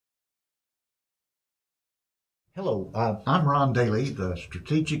Hello, I'm Ron Daley, the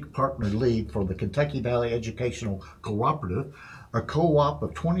Strategic Partner Lead for the Kentucky Valley Educational Cooperative, a co-op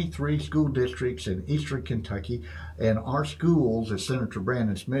of 23 school districts in eastern Kentucky. And our schools, as Senator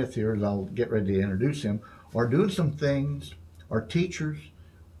Brandon Smith here, as I'll get ready to introduce him, are doing some things. Our teachers,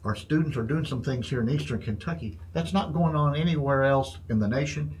 our students are doing some things here in eastern Kentucky that's not going on anywhere else in the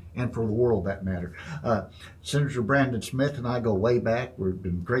nation and for the world, that matter. Senator Brandon Smith and I go way back. We've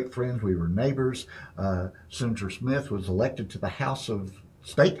been great friends. We were neighbors. Senator Smith was elected to the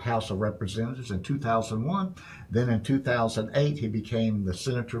State House of Representatives in 2001. Then in 2008, he became the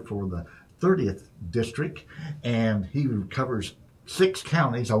senator for the 30th district, and he covers 6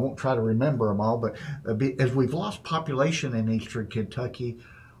 counties. I won't try to remember them all, but as we've lost population in eastern Kentucky,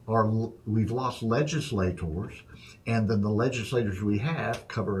 we've lost legislators, and then the legislators we have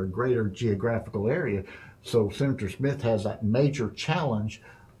cover a greater geographical area. So Senator Smith has that major challenge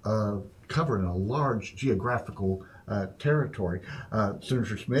of covering a large geographical territory.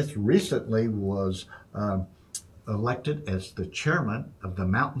 Senator Smith recently was elected as the chairman of the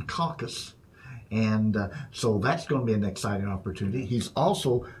Mountain Caucus. And so that's going to be an exciting opportunity. He's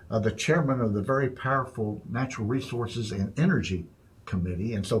also the chairman of the very powerful Natural Resources and Energy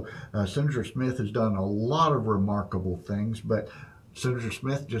Committee. And so Senator Smith has done a lot of remarkable things, but Senator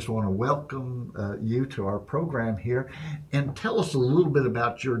Smith, just want to welcome you to our program here and tell us a little bit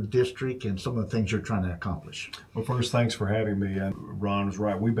about your district and some of the things you're trying to accomplish. Well, first, thanks for having me. And Ron was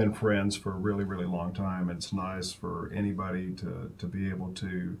right. We've been friends for a really, really long time. It's nice for anybody to be able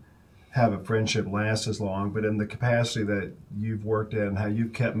to have a friendship last as long, but in the capacity that you've worked in, how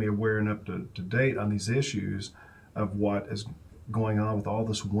you've kept me aware and up to date on these issues of what is going on with all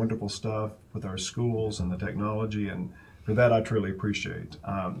this wonderful stuff with our schools and the technology, and for that I truly appreciate.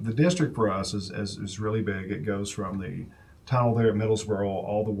 The district for us is really big. It goes from the tunnel there at Middlesboro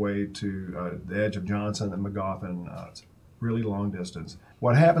all the way to the edge of Johnson and McGoffin. It's really long distance.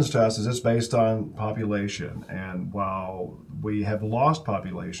 What happens to us is it's based on population, and while we have lost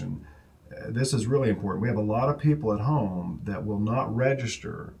population, this is really important. We have a lot of people at home that will not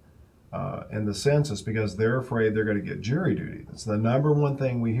register in the census because they're afraid they're going to get jury duty. That's the number one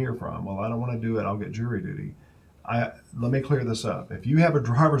thing we hear from. Well, I don't want to do it, I'll get jury duty. Let me clear this up. If you have a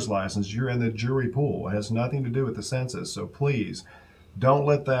driver's license, you're in the jury pool. It has nothing to do with the census. So please don't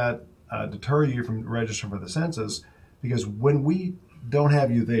let that deter you from registering for the census, because when we don't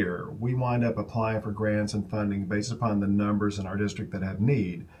have you there, we wind up applying for grants and funding based upon the numbers in our district that have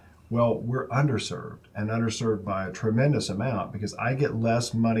need. Well, we're underserved, and underserved by a tremendous amount, because I get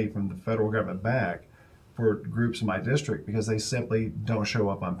less money from the federal government back for groups in my district because they simply don't show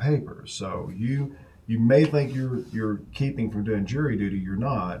up on paper. So you may think you're keeping from doing jury duty. You're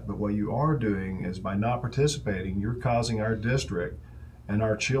not, but what you are doing is, by not participating, you're causing our district and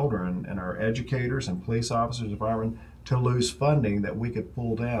our children and our educators and police officers and firemen to lose funding that we could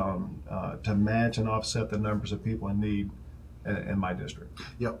pull down to match and offset the numbers of people in need in my district.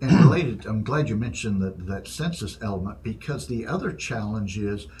 Yeah, and related, I'm glad you mentioned that census element, because the other challenge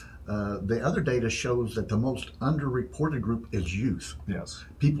is the other data shows that the most underreported group is youth. Yes.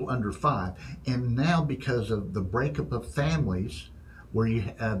 People under 5. And now, because of the breakup of families, where you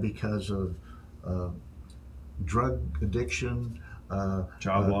because of drug addiction,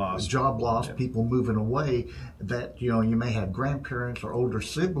 job loss, yeah, people moving away, that you may have grandparents or older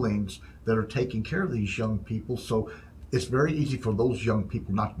siblings that are taking care of these young people. So it's very easy for those young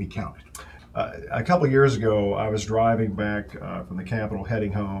people not to be counted. A couple of years ago, I was driving back from the Capitol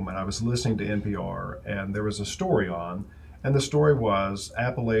heading home, and I was listening to NPR, and there was a story on, and the story was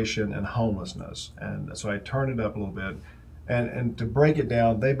Appalachian and homelessness. And so I turned it up a little bit, and to break it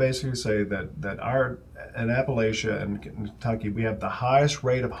down, they basically say that in Appalachia and Kentucky, we have the highest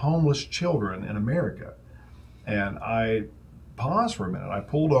rate of homeless children in America. And I paused for a minute. I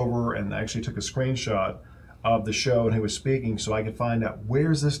pulled over and actually took a screenshot of the show and who was speaking, so I could find out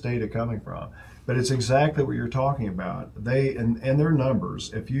where's this data coming from. But it's exactly what you're talking about. They, in their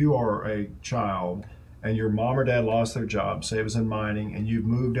numbers, if you are a child and your mom or dad lost their job, say it was in mining, and you've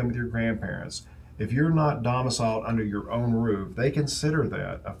moved in with your grandparents, if you're not domiciled under your own roof, they consider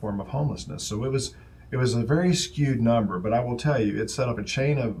that a form of homelessness. So it was a very skewed number, but I will tell you, it set up a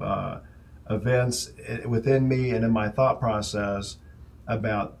chain of events within me and in my thought process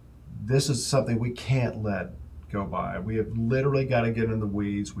about, this is something we can't let go by. We have literally got to get in the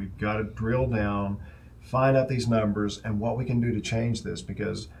weeds. We've got to drill down, find out these numbers and what we can do to change this,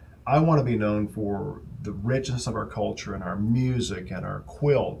 because I want to be known for the richness of our culture and our music and our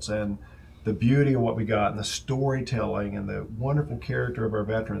quilts and the beauty of what we got and the storytelling and the wonderful character of our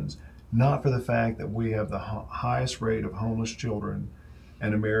veterans, not for the fact that we have the highest rate of homeless children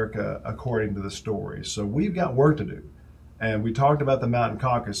and America according to the story. So we've got work to do. And we talked about the Mountain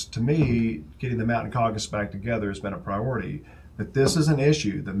Caucus. To me, getting the Mountain Caucus back together has been a priority. But this is an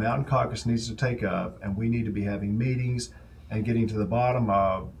issue the Mountain Caucus needs to take up, and we need to be having meetings and getting to the bottom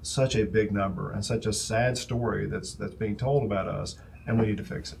of such a big number and such a sad story that's being told about us, and we need to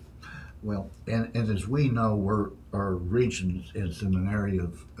fix it. Well, and as we know, our region is in an area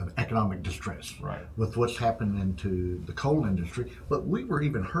of economic distress, Right. with what's happened into the coal industry. But we were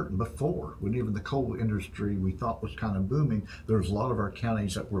even hurting before, when even the coal industry we thought was kind of booming. There's a lot of our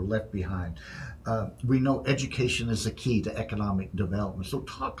counties that were left behind. We know education is the key to economic development. So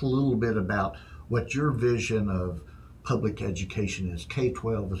talk a little bit about what your vision of public education is,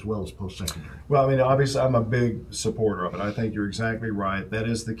 K-12 as well as post-secondary. Well, I mean, obviously, I'm a big supporter of it. I think you're exactly right. That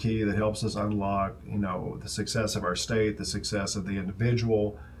is the key that helps us unlock, the success of our state, the success of the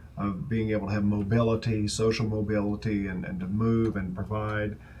individual, of being able to have mobility, social mobility, and to move and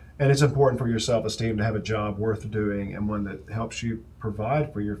provide. And it's important for your self-esteem to have a job worth doing and one that helps you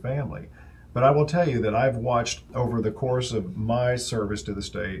provide for your family. But I will tell you that I've watched over the course of my service to the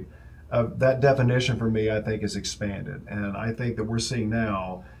state, that definition for me, I think, is expanded. And I think that we're seeing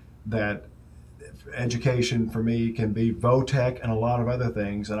now that education for me can be vo-tech and a lot of other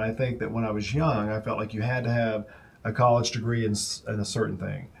things. And I think that when I was young, I felt like you had to have a college degree in a certain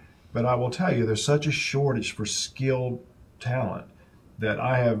thing. But I will tell you, there's such a shortage for skilled talent that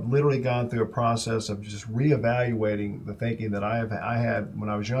I have literally gone through a process of just reevaluating the thinking that I had when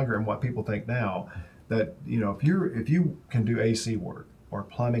I was younger and what people think now. That if you can do AC work or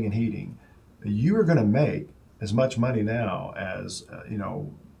plumbing and heating, you are going to make as much money now as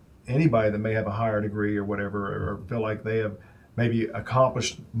anybody that may have a higher degree or whatever, or feel like they have maybe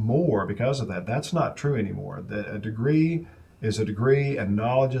accomplished more because of that. That's not true anymore. A degree is a degree, and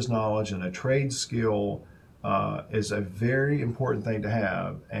knowledge is knowledge, and a trade skill is a very important thing to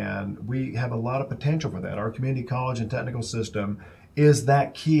have, and we have a lot of potential for that. Our community college and technical system is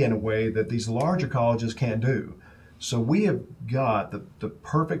that key in a way that these larger colleges can't do. So we have got the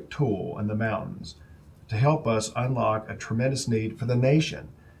perfect tool in the mountains to help us unlock a tremendous need for the nation.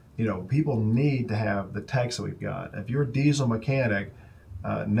 People need to have the techs that we've got. If you're a diesel mechanic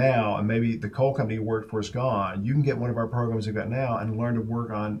now, and maybe the coal company you worked for is gone, you can get one of our programs we've got now and learn to work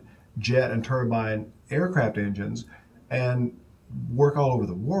on jet and turbine aircraft engines and work all over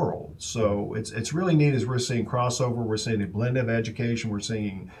the world. So it's really neat as we're seeing crossover, we're seeing a blend of education, we're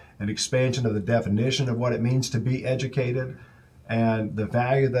seeing an expansion of the definition of what it means to be educated and the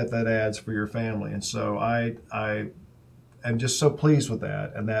value that adds for your family. And so I am just so pleased with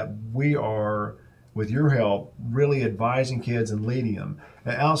that, and that we are, with your help, really advising kids and leading them.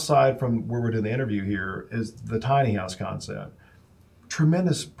 And outside from where we're doing the interview here is the tiny house concept.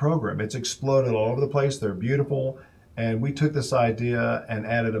 Tremendous program. It's exploded all over the place. They're beautiful. And we took this idea and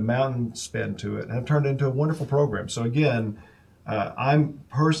added a mountain spin to it and have turned it into a wonderful program. So again, I'm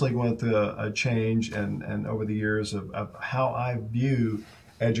personally going through a change and over the years of how I view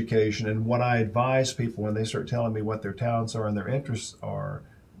education and what I advise people when they start telling me what their talents are and their interests are,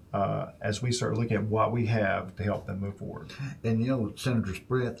 as we start looking at what we have to help them move forward. And Senator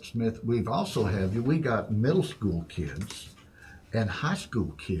Smith, we got middle school kids and high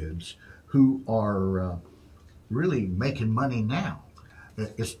school kids who are really making money now.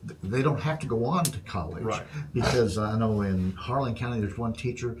 They don't have to go on to college, right? Because I know in Harlan County there's one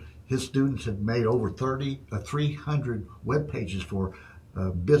teacher, his students have made over 300 web pages for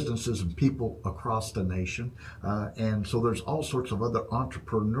businesses and people across the nation, and so there's all sorts of other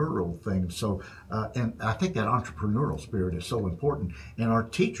entrepreneurial things. So and I think that entrepreneurial spirit is so important, and our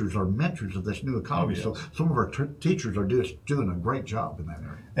teachers are mentors of this new economy. Oh, yes. So some of our teachers are doing a great job in that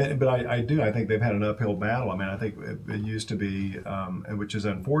area. But I think they've had an uphill battle. I mean, I think it used to be, which is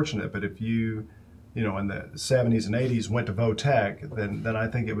unfortunate, but if you in the 70s and 80s went to vo-tech, then I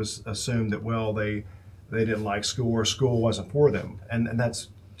think it was assumed that, well, they didn't like school or school wasn't for them. And that's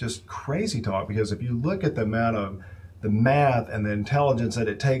just crazy talk, because if you look at the amount of the math and the intelligence that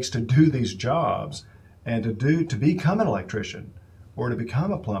it takes to do these jobs and to become an electrician or to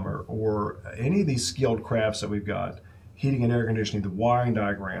become a plumber or any of these skilled crafts that we've got, heating and air conditioning, the wiring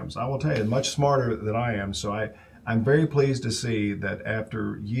diagrams, I will tell you, much smarter than I am. So I'm very pleased to see that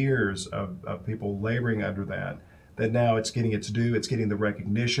after years of people laboring under that now it's getting its due, it's getting the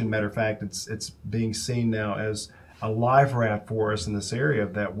recognition. Matter of fact, it's being seen now as a life raft for us in this area,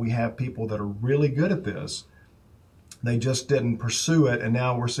 that we have people that are really good at this. They just didn't pursue it, and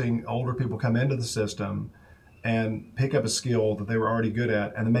now we're seeing older people come into the system and pick up a skill that they were already good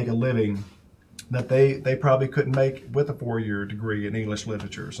at and make a living that they probably couldn't make with a 4-year degree in English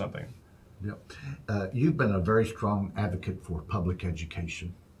literature or something. Yep. You've been a very strong advocate for public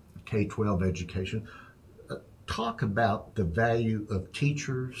education, K-12 education. Talk about the value of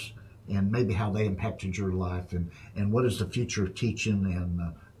teachers and maybe how they impacted your life, and what is the future of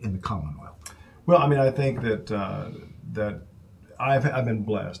teaching in the Commonwealth? Well, I mean, I think that I've been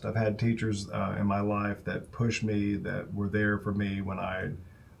blessed. I've had teachers in my life that pushed me, that were there for me when I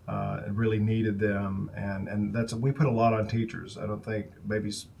really needed them, and we put a lot on teachers. I don't think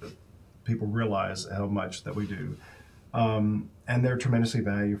maybe people realize how much that we do, and they're tremendously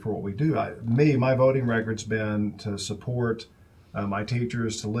valued for what we do. My voting record's been to support my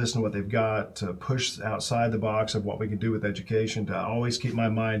teachers, to listen to what they've got, to push outside the box of what we can do with education, to always keep my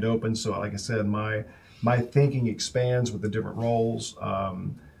mind open. So, like I said, my thinking expands with the different roles.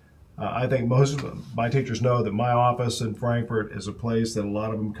 I think most of my teachers know that my office in Frankfort is a place that a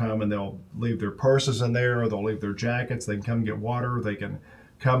lot of them come and they'll leave their purses in there, or they'll leave their jackets. They can come get water. They can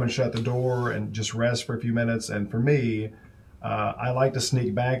come and shut the door and just rest for a few minutes. And for me, I like to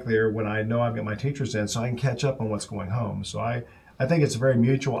sneak back there when I know I've got my teachers in, so I can catch up on what's going home. So I think it's very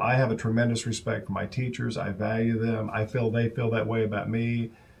mutual. I have a tremendous respect for my teachers. I value them. I feel they feel that way about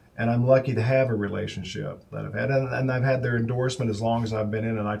me. And I'm lucky to have a relationship that I've had. And I've had their endorsement as long as I've been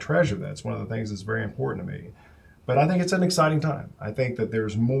in, and I treasure that. It's one of the things that's very important to me. But I think it's an exciting time. I think that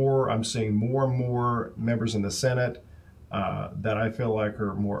there's more, I'm seeing more and more members in the Senate that I feel like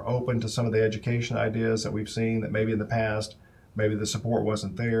are more open to some of the education ideas that we've seen that maybe in the past, maybe the support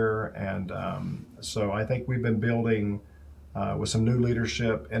wasn't there. And so I think we've been building with some new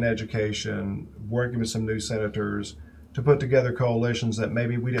leadership in education, working with some new senators to put together coalitions that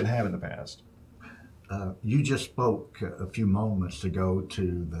maybe we didn't have in the past. You just spoke a few moments ago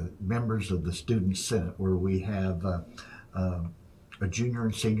to the members of the Student Senate, where we have a junior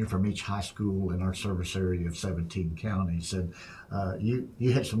and senior from each high school in our service area of 17 counties. And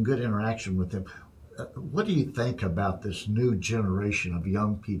you had some good interaction with them. What do you think about this new generation of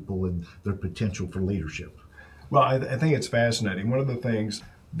young people and their potential for leadership? Well, I think it's fascinating. One of the things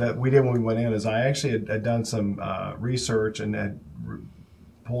that we did when we went in is I actually had done some research and had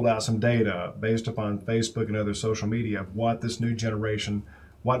pulled out some data based upon Facebook and other social media of what this new generation,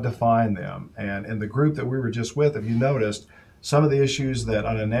 what defined them. And in the group that we were just with, if you noticed, some of the issues that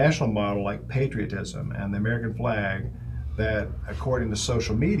on a national model like patriotism and the American flag, that according to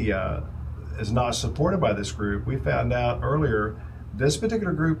social media is not supported by this group, we found out earlier this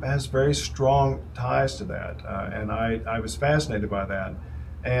particular group has very strong ties to that. And I was fascinated by that.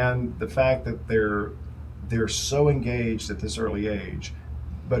 And the fact that they're so engaged at this early age,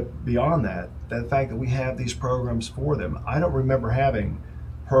 but beyond that, the fact that we have these programs for them. I don't remember having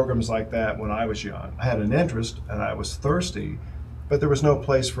programs like that when I was young. I had an interest and I was thirsty, but there was no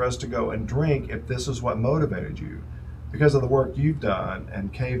place for us to go and drink if this is what motivated you. Because of the work you've done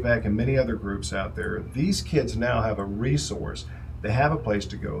and KVEC and many other groups out there, these kids now have a resource. They have a place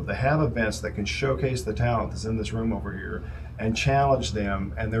to go. They have events that can showcase the talent that's in this room over here and challenge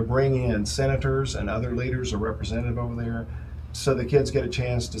them. And they're bringing in senators and other leaders or representative over there, so the kids get a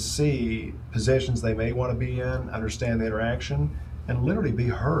chance to see positions they may want to be in, understand the interaction, and literally be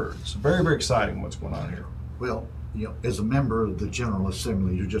heard. It's very, very exciting what's going on here. Well, as a member of the General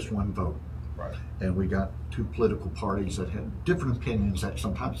Assembly, you're just one vote. Right. And we got two political parties that have different opinions that a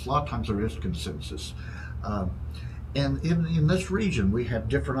lot of times there is consensus. And in this region, we have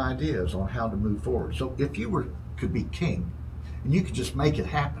different ideas on how to move forward. So if you could be king and you could just make it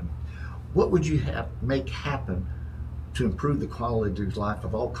happen, what would you make happen to improve the quality of life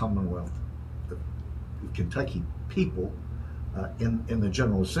of all Commonwealth, the Kentucky people in the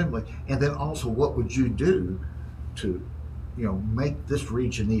General Assembly? And then also, what would you do to make this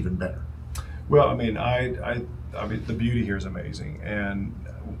region even better? Well, I mean, I mean, the beauty here is amazing. And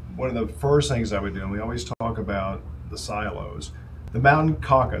one of the first things I would do, and we always talk about the silos, the Mountain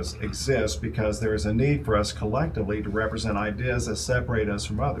Caucus exists because there is a need for us collectively to represent ideas that separate us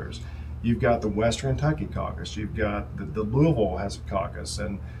from others. You've got the Western Kentucky Caucus, you've got the Louisville has a caucus,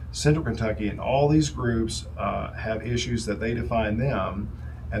 and Central Kentucky, and all these groups have issues that they define them,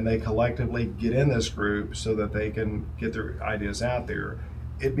 and they collectively get in this group so that they can get their ideas out there.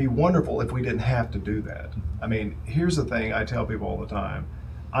 It'd be wonderful if we didn't have to do that. I mean, here's the thing I tell people all the time.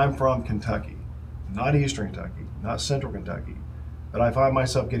 I'm from Kentucky, not Eastern Kentucky, not Central Kentucky. But I find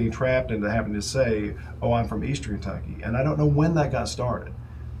myself getting trapped into having to say, oh, I'm from Eastern Kentucky. And I don't know when that got started.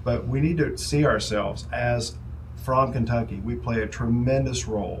 But we need to see ourselves as from Kentucky. We play a tremendous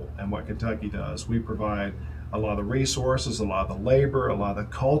role in what Kentucky does. We provide a lot of the resources, a lot of the labor, a lot of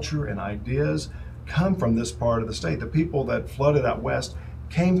the culture and ideas come from this part of the state. The people that flooded out west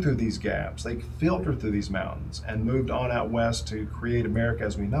came through these gaps. They filtered through these mountains and moved on out west to create America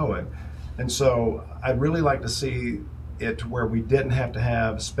as we know it. And so I'd really like to see it to where we didn't have to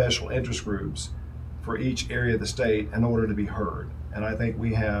have special interest groups for each area of the state in order to be heard. And I think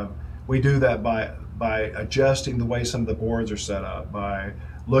we do that by adjusting the way some of the boards are set up, by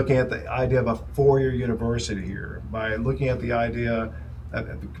looking at the idea of a four-year university here, by looking at the idea that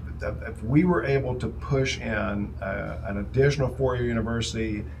if we were able to push in an additional four-year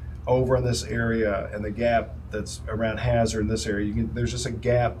university over in this area and the gap that's around Hazard in this area, there's just a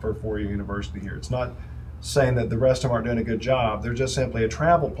gap for a four-year university here. It's not saying that the rest of them aren't doing a good job. They're just simply a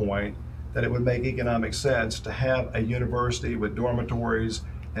travel point that it would make economic sense to have a university with dormitories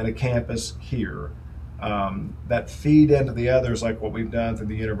and a campus here that feed into the others, like what we've done through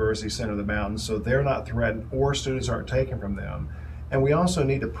the University Center of the Mountains, so they're not threatened or students aren't taken from them. And we also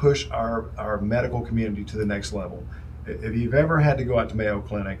need to push our medical community to the next level. If you've ever had to go out to Mayo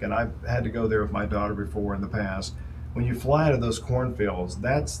Clinic, and I've had to go there with my daughter before in the past, when you fly to those cornfields,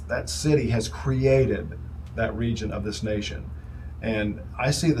 that city has created that region of this nation. And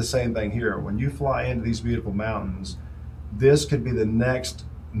I see the same thing here. When you fly into these beautiful mountains, this could be the next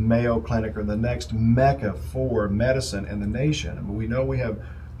Mayo Clinic or the next mecca for medicine in the nation. I mean, we know we have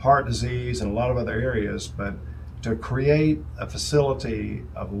heart disease and a lot of other areas, but to create a facility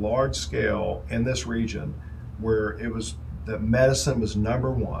of large scale in this region where that medicine was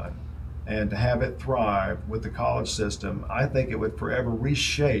number one, and to have it thrive with the college system, I think it would forever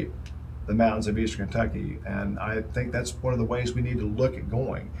reshape the mountains of Eastern Kentucky. And I think that's one of the ways we need to look at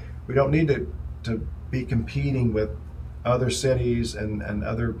going. We don't need to be competing with other cities and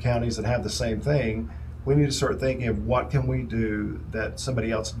other counties that have the same thing. We need to start thinking of what can we do that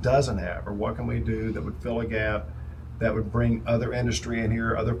somebody else doesn't have, or what can we do that would fill a gap, that would bring other industry in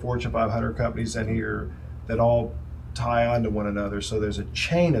here, other Fortune 500 companies in here that all tie on to one another, so there's a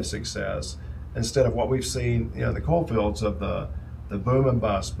chain of success instead of what we've seen, the coal fields of the boom and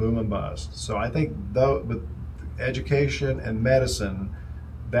bust, boom and bust. So I think though with education and medicine,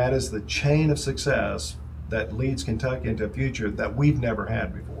 that is the chain of success that leads Kentucky into a future that we've never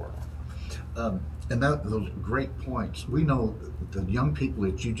had before. And those great points. We know the young people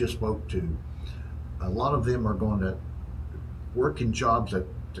that you just spoke to, a lot of them are going to work in jobs that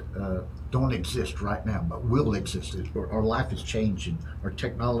don't exist right now, but will exist. Our life is changing, our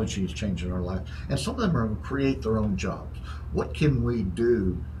technology is changing our life, and some of them are going to create their own jobs. What can we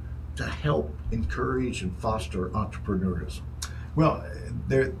do to help encourage and foster entrepreneurism? Well,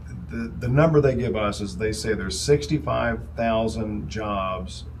 the number they give us is they say there's 65,000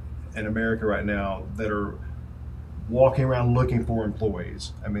 jobs in America right now that are walking around looking for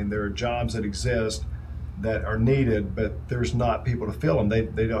employees. I mean, there are jobs that exist that are needed, but there's not people to fill them.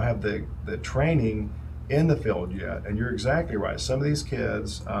 They don't have the training in the field yet. And you're exactly right. Some of these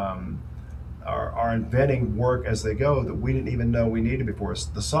kids are inventing work as they go that we didn't even know we needed before.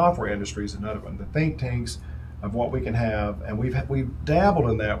 The software industry is another one. The think tanks of what we can have, and we've dabbled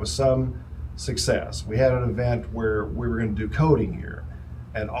in that with some success. We had an event where we were going to do coding here,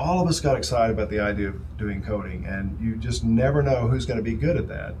 and all of us got excited about the idea of doing coding, and you just never know who's going to be good at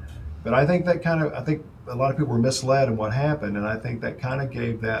that. But I think I think a lot of people were misled in what happened, and I think that kind of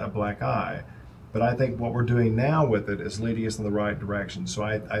gave that a black eye. But I think what we're doing now with it is leading us in the right direction. So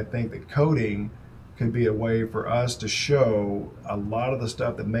I think that coding could be a way for us to show a lot of the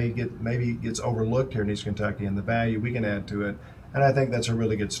stuff that maybe gets overlooked here in East Kentucky and the value we can add to it. And I think that's a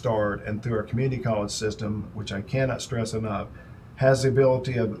really good start. And through our community college system, which I cannot stress enough, has the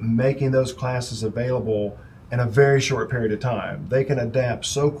ability of making those classes available in a very short period of time. They can adapt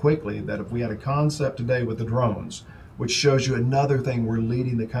so quickly that if we had a concept today with the drones, which shows you another thing we're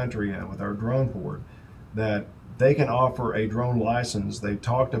leading the country in with our drone port, that they can offer a drone license. They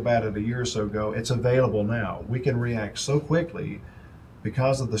talked about it a year or so ago. It's available now. We can react so quickly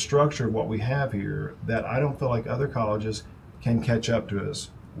because of the structure of what we have here that I don't feel like other colleges can catch up to us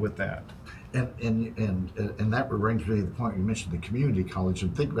with that. And that brings me to the point you mentioned, the community college,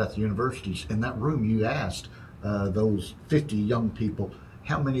 and think about the universities. In that room you asked those 50 young people,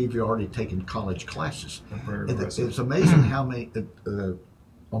 how many of you already taken college classes? It's amazing how many,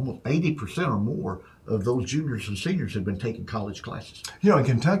 almost 80% or more of those juniors and seniors have been taking college classes. In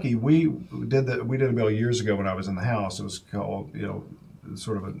Kentucky, we did a bill years ago when I was in the House. It was called,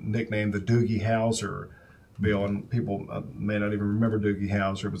 sort of a nickname, the Doogie Howser bill, and people may not even remember Doogie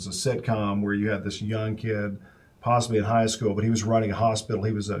Howser. It was a sitcom where you had this young kid, possibly in high school, but he was running a hospital.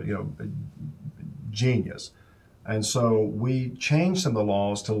 He was a genius. And so we changed some of the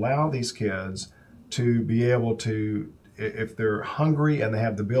laws to allow these kids to be able to, if they're hungry and they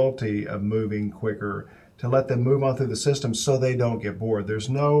have the ability of moving quicker, to let them move on through the system so they don't get bored. There's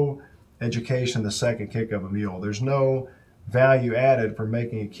no education the second kick of a mule. There's no value added for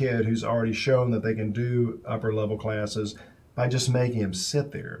making a kid who's already shown that they can do upper level classes by just making them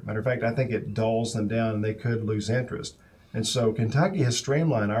sit there. Matter of fact, I think it dulls them down and they could lose interest. And so Kentucky has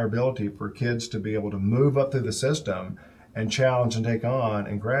streamlined our ability for kids to be able to move up through the system and challenge and take on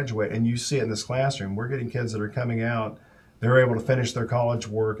and graduate. And you see it in this classroom. We're getting kids that are coming out, they're able to finish their college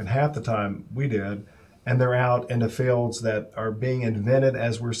work in half the time we did, and they're out into fields that are being invented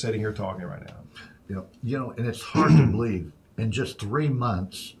as we're sitting here talking right now. And it's hard to believe in just 3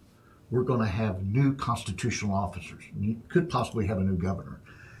 months we're going to have new constitutional officers. You could possibly have a new governor.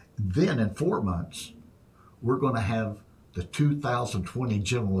 Then in 4 months, we're going to have the 2020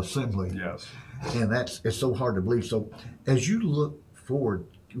 General Assembly. Yes. And it's so hard to believe. So as you look forward,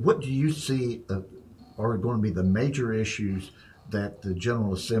 what do you see are going to be the major issues that the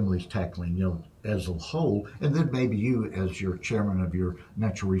General Assembly is tackling, as a whole, and then maybe you as your chairman of your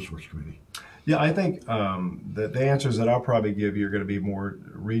Natural Resource Committee? Yeah, I think that the answers that I'll probably give you are going to be more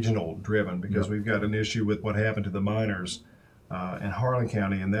regional driven, because we've got an issue with what happened to the miners in Harlan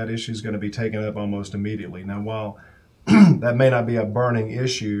County, and that issue is going to be taken up almost immediately. Now, while that may not be a burning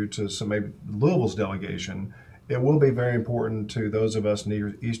issue to maybe Louisville's delegation, it will be very important to those of us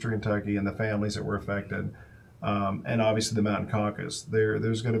in Eastern Kentucky and the families that were affected, and obviously the Mountain Caucus.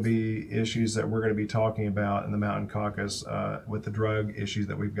 There's going to be issues that we're going to be talking about in the Mountain Caucus with the drug issues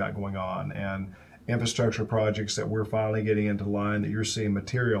that we've got going on, and infrastructure projects that we're finally getting into line that you're seeing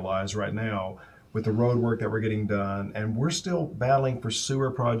materialize right now with the road work that we're getting done. And we're still battling for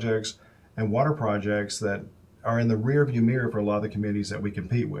sewer projects and water projects that are in the rearview mirror for a lot of the communities that we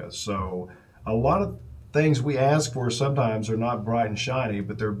compete with. So a lot of things we ask for sometimes are not bright and shiny,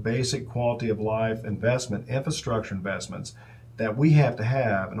 but they're basic quality of life investment, infrastructure investments that we have to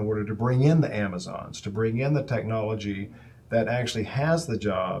have in order to bring in the Amazons, to bring in the technology that actually has the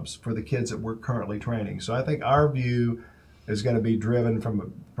jobs for the kids that we're currently training. So I think our view is going to be driven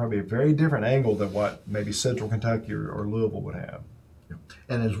from probably a very different angle than what maybe Central Kentucky or Louisville would have.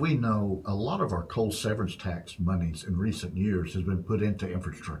 And as we know, a lot of our coal severance tax monies in recent years has been put into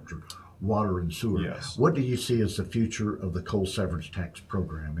infrastructure, water and sewer. Yes. What do you see as the future of the coal severance tax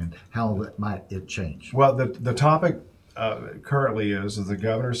program, and how might it change? Well, the topic currently is the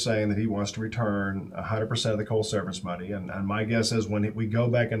governor saying that he wants to return 100% of the coal severance money. And my guess is when we go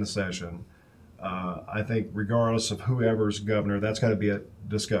back into session, I think regardless of whoever's governor, that's going to be a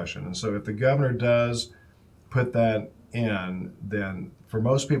discussion. And so if the governor does put that in, then for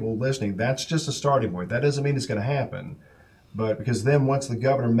most people listening, that's just a starting point. That doesn't mean it's going to happen. But because then once the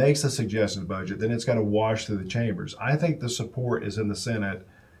governor makes the suggested budget, then it's got to wash through the chambers. I think the support is in the Senate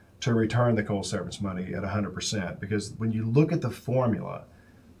to return the coal severance money at 100%. Because when you look at the formula,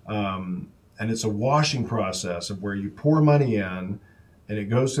 and it's a washing process of where you pour money in, and it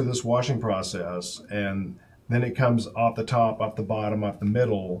goes through this washing process, and then it comes off the top, off the bottom, off the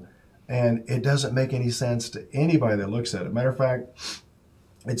middle, and it doesn't make any sense to anybody that looks at it. Matter of fact,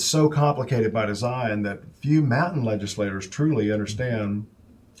 it's so complicated by design that few mountain legislators truly understand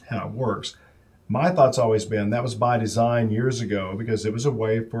how it works. My thought's always been that was by design years ago, because it was a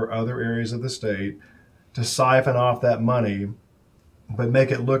way for other areas of the state to siphon off that money, but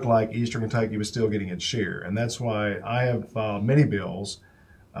make it look like Eastern Kentucky was still getting its share. And that's why I have filed many bills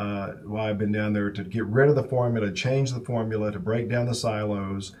while I've been down there to get rid of the formula, change the formula, to break down the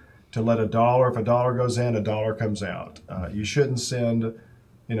silos, to let if a dollar goes in, a dollar comes out. You shouldn't send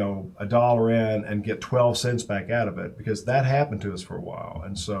a dollar in and get 12 cents back out of it, because that happened to us for a while.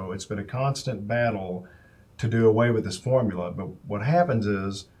 And so it's been a constant battle to do away with this formula. But what happens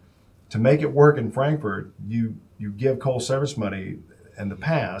is, to make it work in Frankfort, you give coal service money in the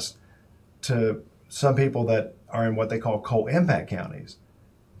past to some people that are in what they call coal impact counties.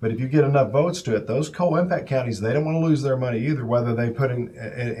 But if you get enough votes to it, those coal impact counties, they don't want to lose their money either, whether they put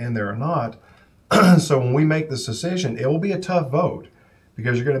in there or not. So when we make this decision, it will be a tough vote,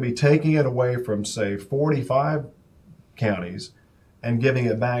 because you're going to be taking it away from, say, 45 counties and giving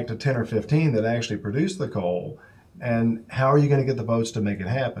it back to 10 or 15 that actually produce the coal. And how are you going to get the votes to make it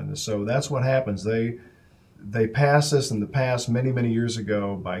happen? So that's what happens. They passed this in the past many, many years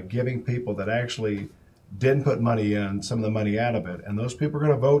ago by giving people that actually didn't put money in some of the money out of it. And those people are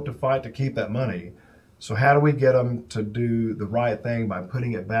going to vote to fight to keep that money. So how do we get them to do the right thing by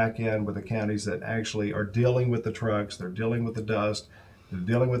putting it back in with the counties that actually are dealing with the trucks, they're dealing with the dust, they're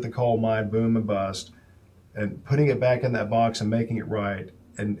dealing with the coal mine boom and bust, and putting it back in that box and making it right,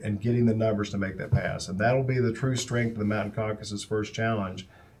 and getting the numbers to make that pass. And that'll be the true strength of the Mountain Caucus's first challenge,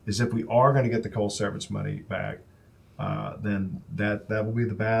 is if we are going to get the coal severance money back, then that will be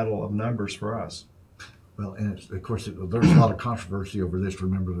the battle of numbers for us. Well, and of course, there's a lot of controversy over this.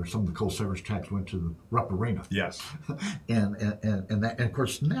 Remember, there's some of the coal severance tax went to the Rupp Arena. Yes. And of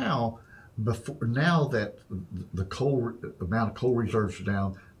course now that the coal amount of coal reserves are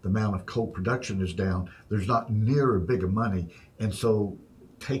down, the amount of coal production is down. There's not near as big of money, and so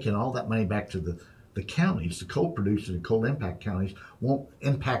taking all that money back to the counties, the coal producing and coal impact counties, won't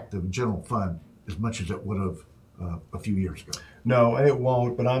impact the general fund as much as it would have a few years ago. No, it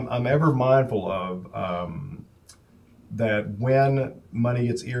won't. But I'm ever mindful of that when money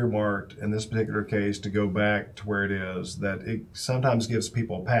gets earmarked in this particular case to go back to where it is, that it sometimes gives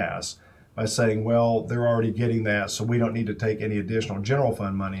people a pass by saying, well, they're already getting that, so we don't need to take any additional general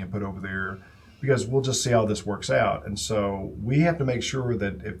fund money and put over there because we'll just see how this works out. And so we have to make sure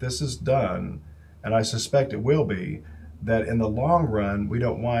that if this is done, and I suspect it will be, that in the long run, we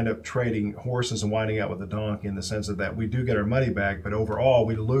don't wind up trading horses and winding out with a donkey, in the sense of that we do get our money back, but overall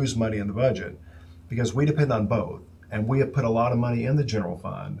we lose money in the budget because we depend on both. And we have put a lot of money in the general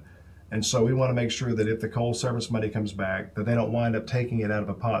fund. And so we want to make sure that if the coal service money comes back, that they don't wind up taking it out of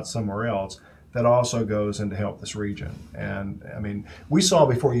a pot somewhere else that also goes in to help this region. And I mean, we saw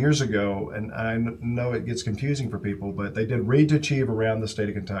before years ago, and I know it gets confusing for people, but they did Read to Achieve around the state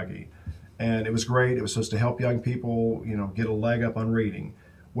of Kentucky. And it was great. It was supposed to help young people, you know, get a leg up on reading.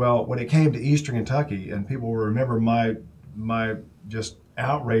 Well, when it came to Eastern Kentucky, and people will remember my just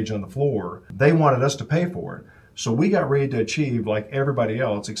outrage on the floor, they wanted us to pay for it. So we got Read to Achieve like everybody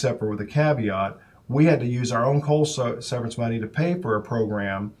else, except for with a caveat, we had to use our own coal severance money to pay for a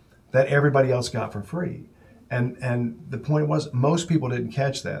program that everybody else got for free. And the point was, most people didn't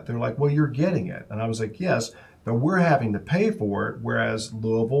catch that. They're like, well, you're getting it. And I was like, yes, but we're having to pay for it, whereas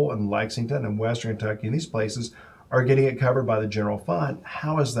Louisville and Lexington and Western Kentucky and these places are getting it covered by the general fund.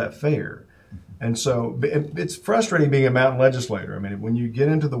 How is that fair? And so it's frustrating being a mountain legislator. I mean, when you get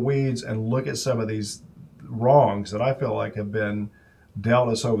into the weeds and look at some of these wrongs that I feel like have been dealt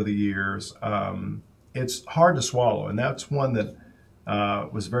us over the years, it's hard to swallow. And that's one that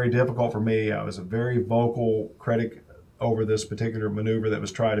was very difficult for me. I was a very vocal critic over this particular maneuver that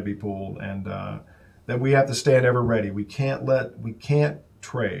was tried to be pulled, and that we have to stand ever ready. We can't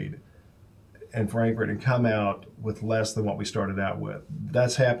trade in Frankfort and come out with less than what we started out with.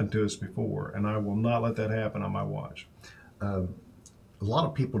 That's happened to us before, and I will not let that happen on my watch. A lot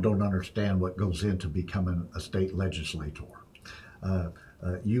of people don't understand what goes into becoming a state legislator.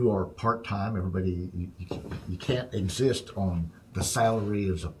 You are part-time. Everybody, you can't exist on the salary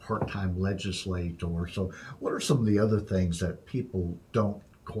as a part-time legislator. So what are some of the other things that people don't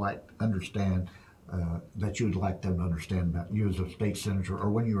quite understand that you would like them to understand about you as a state senator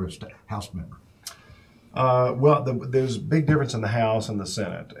or when you were a House member? Well, there's a big difference in the House and the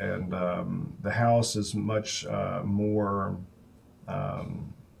Senate. And the House is much more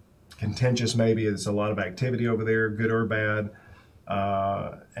contentious, maybe. It's a lot of activity over there, good or bad.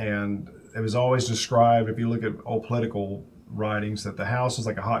 And it was always described, if you look at old political writings, that the House is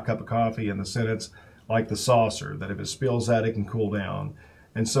like a hot cup of coffee and the Senate's like the saucer, that if it spills out, it can cool down.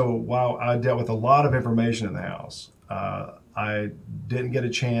 And so while I dealt with a lot of information in the House, I didn't get a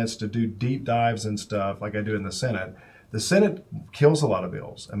chance to do deep dives and stuff like I do in the Senate. The Senate kills a lot of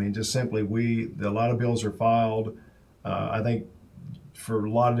bills. I mean, just simply, a lot of bills are filed, I think, for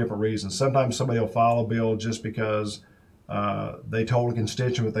a lot of different reasons. Sometimes somebody will file a bill just because they told a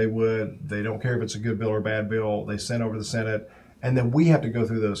constituent they would. They don't care if it's a good bill or a bad bill. They send over to the Senate, and then we have to go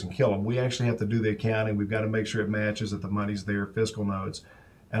through those and kill them. We actually have to do the accounting. We've got to make sure it matches, that the money's there, fiscal notes.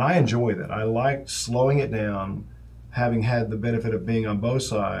 And I enjoy that. I like slowing it down, having had the benefit of being on both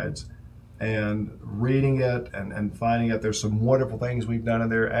sides and reading it and finding out there's some wonderful things we've done in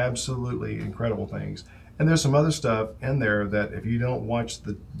there, absolutely incredible things. And there's some other stuff in there that if you don't watch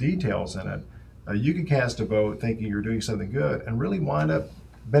the details in it, you can cast a vote thinking you're doing something good and really wind up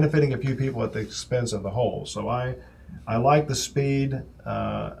benefiting a few people at the expense of the whole. So I like the speed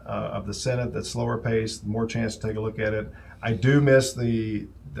of the Senate, that's slower paced, more chance to take a look at it. I do miss the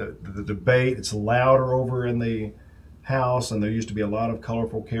debate. It's louder over in the House, and there used to be a lot of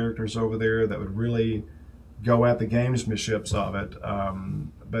colorful characters over there that would really go at the gamesmanships of it.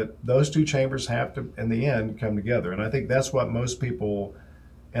 But those two chambers have to, in the end, come together. And I think that's what most people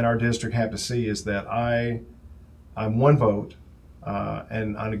in our district have to see, is that I'm one vote,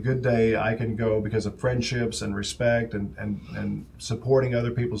 and on a good day I can go, because of friendships and respect and supporting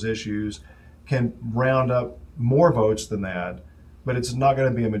other people's issues, can round up more votes than that. But it's not going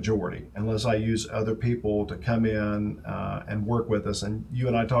to be a majority unless I use other people to come in and work with us. And you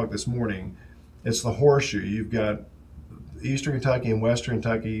and I talked this morning, it's the horseshoe. You've got Eastern Kentucky and Western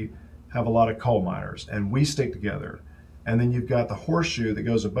Kentucky have a lot of coal miners, and we stick together. And then you've got the horseshoe that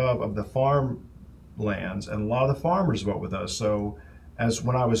goes above of the farm lands, and a lot of the farmers vote with us. So as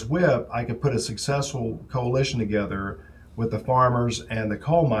when I was whip, I could put a successful coalition together with the farmers and the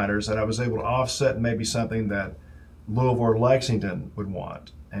coal miners, and I was able to offset maybe something that Louisville or Lexington would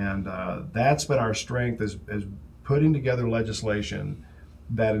want. And that's been our strength, is putting together legislation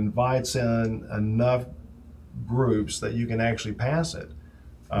that invites in enough groups that you can actually pass it.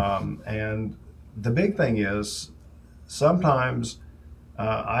 And the big thing is, sometimes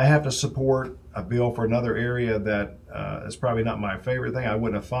I have to support a bill for another area that is probably not my favorite thing. I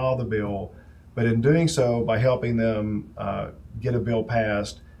wouldn't have filed the bill, but in doing so, by helping them get a bill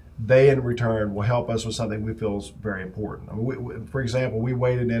passed, they in return will help us with something we feel is very important. I mean, for example, we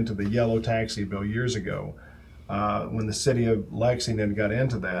waded into the yellow taxi bill years ago when the city of Lexington got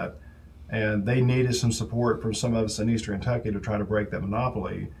into that, and they needed some support from some of us in Eastern Kentucky to try to break that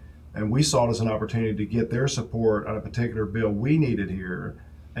monopoly. And we saw it as an opportunity to get their support on a particular bill we needed here.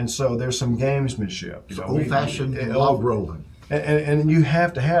 And so there's some gamesmanship. You know, old-fashioned log rolling. And you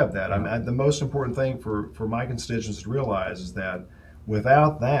have to have that. I mean, the most important thing for my constituents to realize is that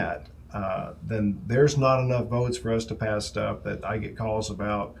without that, then there's not enough votes for us to pass stuff that I get calls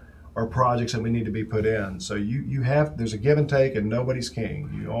about, or projects that we need to be put in. So you have, there's a give and take, and nobody's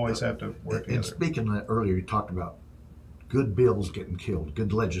king. You always have to work together. And speaking of that earlier, you talked about good bills getting killed,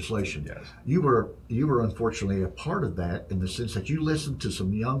 good legislation. Yes. You were unfortunately a part of that, in the sense that you listened to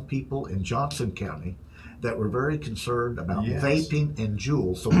some young people in Johnson County that were very concerned about vaping and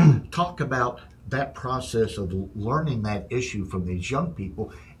Juuls. So talk about that process of learning that issue from these young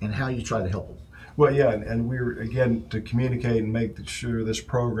people and how you try to help them. Well, yeah, and we're, again, to communicate and make sure this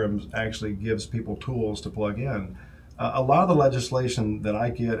program actually gives people tools to plug in. A lot of the legislation that I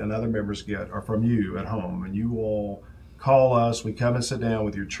get and other members get are from you at home, and you all call us. We come and sit down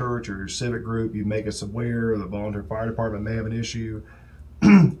with your church or your civic group. You make us aware the volunteer fire department may have an issue.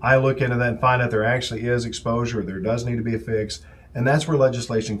 I look into that and find out there actually is exposure, there does need to be a fix, and that's where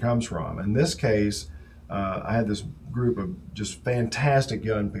legislation comes from. In this case, I had this group of just fantastic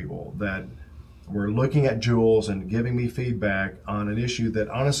young people that were looking at Juuls and giving me feedback on an issue that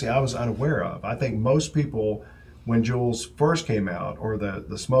honestly I was unaware of. I think most people, when Juuls first came out, or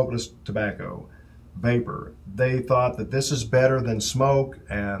the smokeless tobacco, vapor, they thought that this is better than smoke,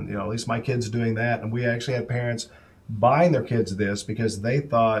 and you know, at least my kid's doing that. And we actually had parents buying their kids this because they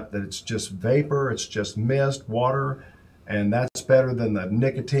thought that it's just vapor, it's just mist, water, and that's better than the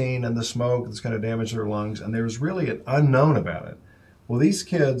nicotine and the smoke that's going to damage their lungs. And there was really an unknown about it. Well, these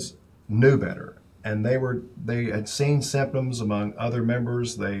kids knew better, and they had seen symptoms among other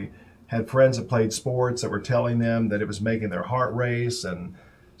members. They had friends that played sports that were telling them that it was making their heart race. And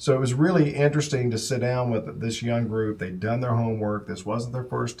so it was really interesting to sit down with this young group. They'd done their homework. This wasn't their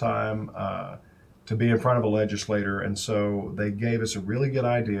first time to be in front of a legislator. And so they gave us a really good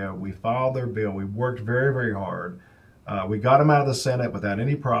idea. We filed their bill. We worked very, very hard. We got them out of the Senate without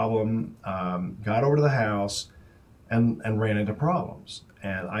any problem, got over to the House, and ran into problems.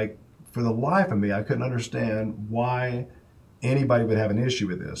 And for the life of me, I couldn't understand why anybody would have an issue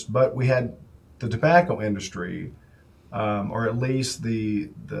with this. But we had the tobacco industry, or at least the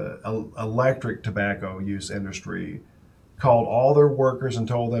electric tobacco use industry, called all their workers and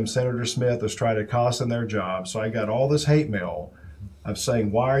told them Senator Smith was trying to cost them their jobs. So I got all this hate mail of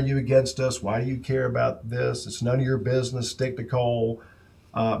saying, why are you against us? Why do you care about this? It's none of your business, stick to coal.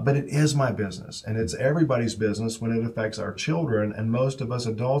 But it is my business, and it's everybody's business when it affects our children. And most of us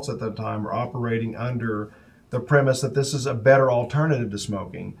adults at that time are operating under the premise that this is a better alternative to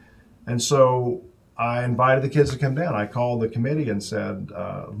smoking. And so I invited the kids to come down. I called the committee and said,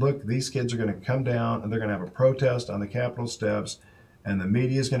 look, these kids are going to come down and they're going to have a protest on the Capitol steps, and the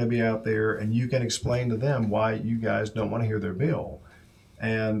media is going to be out there, and you can explain to them why you guys don't want to hear their bill.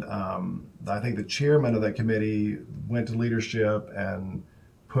 And I think the chairman of that committee went to leadership and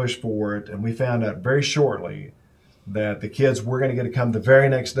pushed for it, and we found out very shortly that the kids were going to get to come the very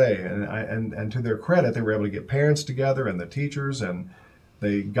next day. And to their credit, they were able to get parents together and the teachers, and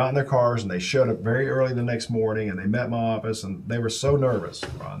they got in their cars and they showed up very early the next morning, and they met my office, and they were so nervous,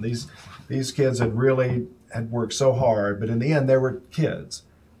 Ron. These kids had worked so hard, but in the end they were kids.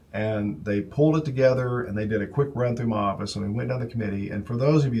 And they pulled it together, and they did a quick run through my office, and we went down the committee. And for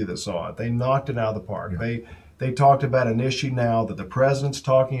those of you that saw it, they knocked it out of the park. Yeah. They talked about an issue now that the president's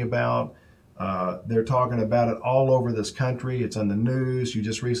talking about. They're talking about it all over this country. It's on the news. You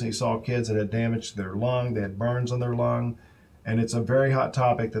just recently saw kids that had damage to their lung. They had burns on their lung. And it's a very hot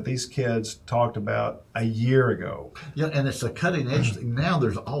topic that these kids talked about a year ago. Yeah, and it's a cutting edge thing. Now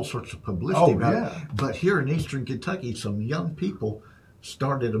there's all sorts of publicity about it. But here in Eastern Kentucky, some young people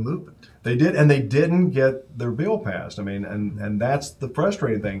started a movement. They did, and they didn't get their bill passed. I mean, and that's the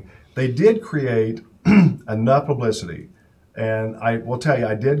frustrating thing. They did create enough publicity. And I will tell you,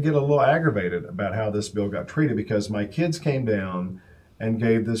 I did get a little aggravated about how this bill got treated, because my kids came down and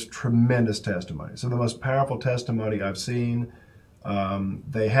gave this tremendous testimony. Some of the most powerful testimony I've seen.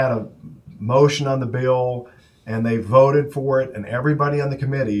 They had a motion on the bill and they voted for it, and everybody on the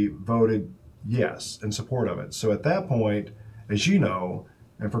committee voted yes in support of it. So at that point, as you know,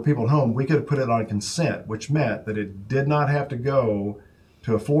 and for people at home, we could have put it on consent, which meant that it did not have to go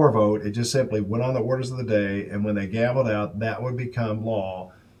to a floor vote. It just simply went on the orders of the day, and when they gavelled out, that would become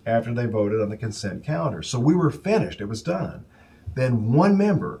law after they voted on the consent calendar. So we were finished. It was done. Then one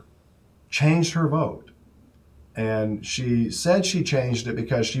member changed her vote, and she said she changed it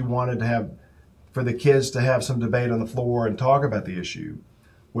because she wanted to have, for the kids to have some debate on the floor and talk about the issue.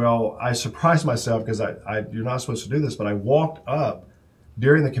 Well, I surprised myself, because you're not supposed to do this, but I walked up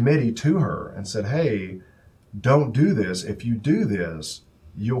during the committee to her and said, hey, don't do this. If you do this,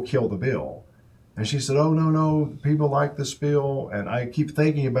 you'll kill the bill. And she said, oh, no, people like this bill. And I keep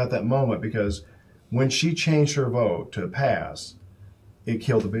thinking about that moment, because when she changed her vote to pass, it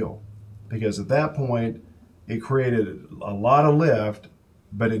killed the bill. Because at that point, it created a lot of lift,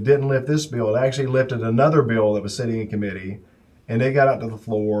 but it didn't lift this bill. It actually lifted another bill that was sitting in committee, and it got out to the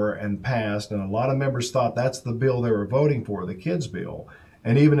floor and passed. And a lot of members thought that's the bill they were voting for, the kids' bill.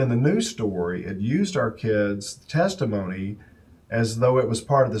 And even in the news story, it used our kids' testimony as though it was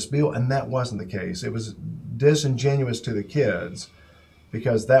part of this bill, and that wasn't the case. It was disingenuous to the kids,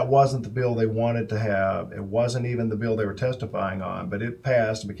 because that wasn't the bill they wanted to have. It wasn't even the bill they were testifying on, but it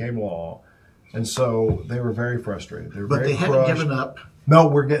passed and became law. And so they were very frustrated. They were very crushed. Haven't given up. No,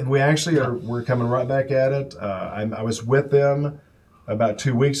 we're coming right back at it. I was with them about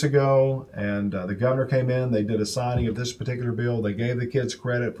 2 weeks ago, and the governor came in. They did a signing of this particular bill. They gave the kids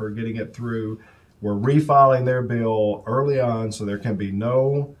credit for getting it through. We're refiling their bill early on, so there can be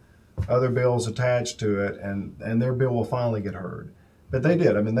no other bills attached to it, and their bill will finally get heard. But they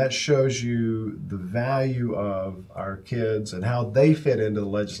did. I mean, that shows you the value of our kids and how they fit into the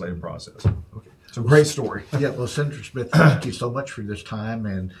legislative process. Okay. It's a great story. Yeah, well, Senator Smith, thank you so much for this time.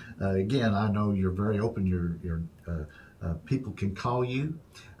 And again, I know you're very open. Your people can call you.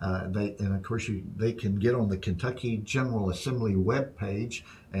 And of course, they can get on the Kentucky General Assembly webpage,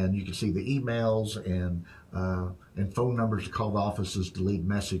 and you can see the emails and phone numbers to call the offices to leave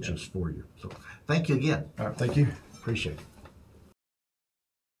messages for you. So thank you again. All right, thank you. Appreciate it.